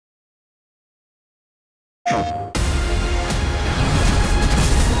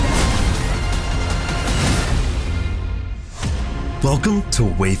Welcome to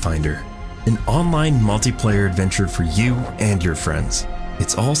Wayfinder, an online multiplayer adventure for you and your friends.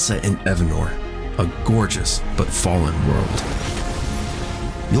 It's all set in Evenor, a gorgeous but fallen world.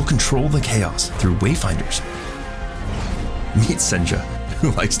 You'll control the chaos through Wayfinders. Meet Senja,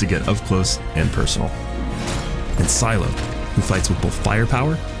 who likes to get up close and personal, and Silo, who fights with both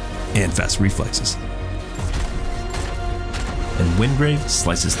firepower and fast reflexes. And Wingrave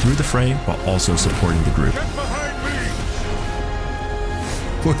slices through the fray while also supporting the group.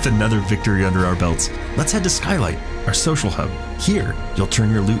 With another victory under our belts, let's head to Skylight, our social hub. Here, you'll turn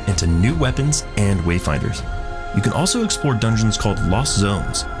your loot into new weapons and Wayfinders. You can also explore dungeons called Lost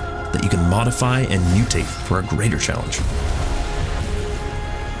Zones that you can modify and mutate for a greater challenge.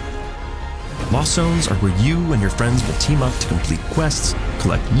 Lost Zones are where you and your friends will team up to complete quests,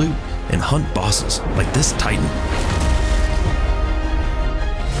 collect loot, and hunt bosses like this Titan.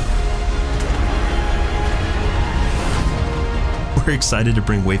 We're excited to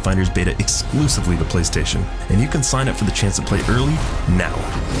bring Wayfinder's beta exclusively to PlayStation, and you can sign up for the chance to play early now.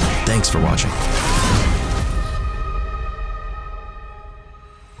 Thanks for watching.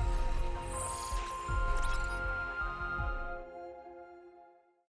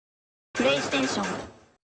 PlayStation